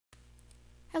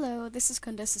Hello, this is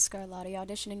Condessa Scarlatti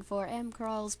auditioning for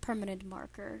MCrawl's permanent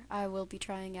marker. I will be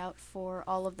trying out for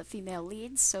all of the female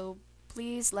leads, so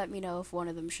please let me know if one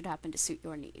of them should happen to suit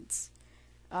your needs.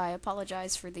 I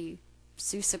apologize for the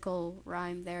Seussical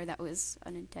rhyme there, that was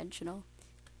unintentional.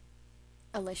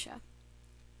 Alicia.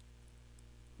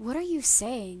 What are you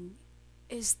saying?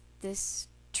 Is this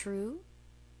true?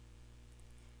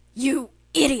 You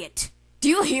idiot! Do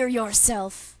you hear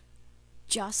yourself?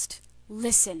 Just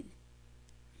listen.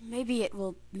 Maybe it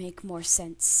will make more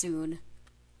sense soon.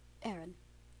 Aaron.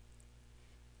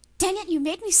 Dang it, you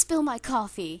made me spill my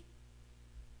coffee.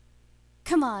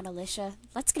 Come on, Alicia.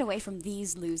 Let's get away from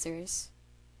these losers.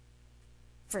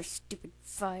 First stupid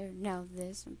fire, now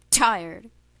this. I'm tired.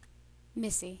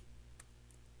 Missy.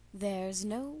 There's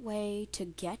no way to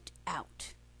get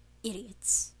out.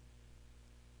 Idiots.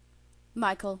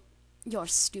 Michael, you're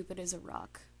stupid as a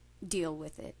rock. Deal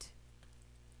with it.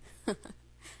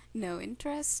 No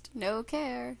interest, no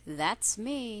care. That's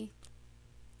me.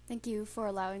 Thank you for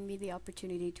allowing me the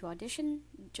opportunity to audition.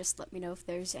 Just let me know if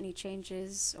there's any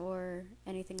changes or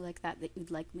anything like that that you'd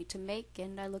like me to make,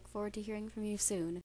 and I look forward to hearing from you soon.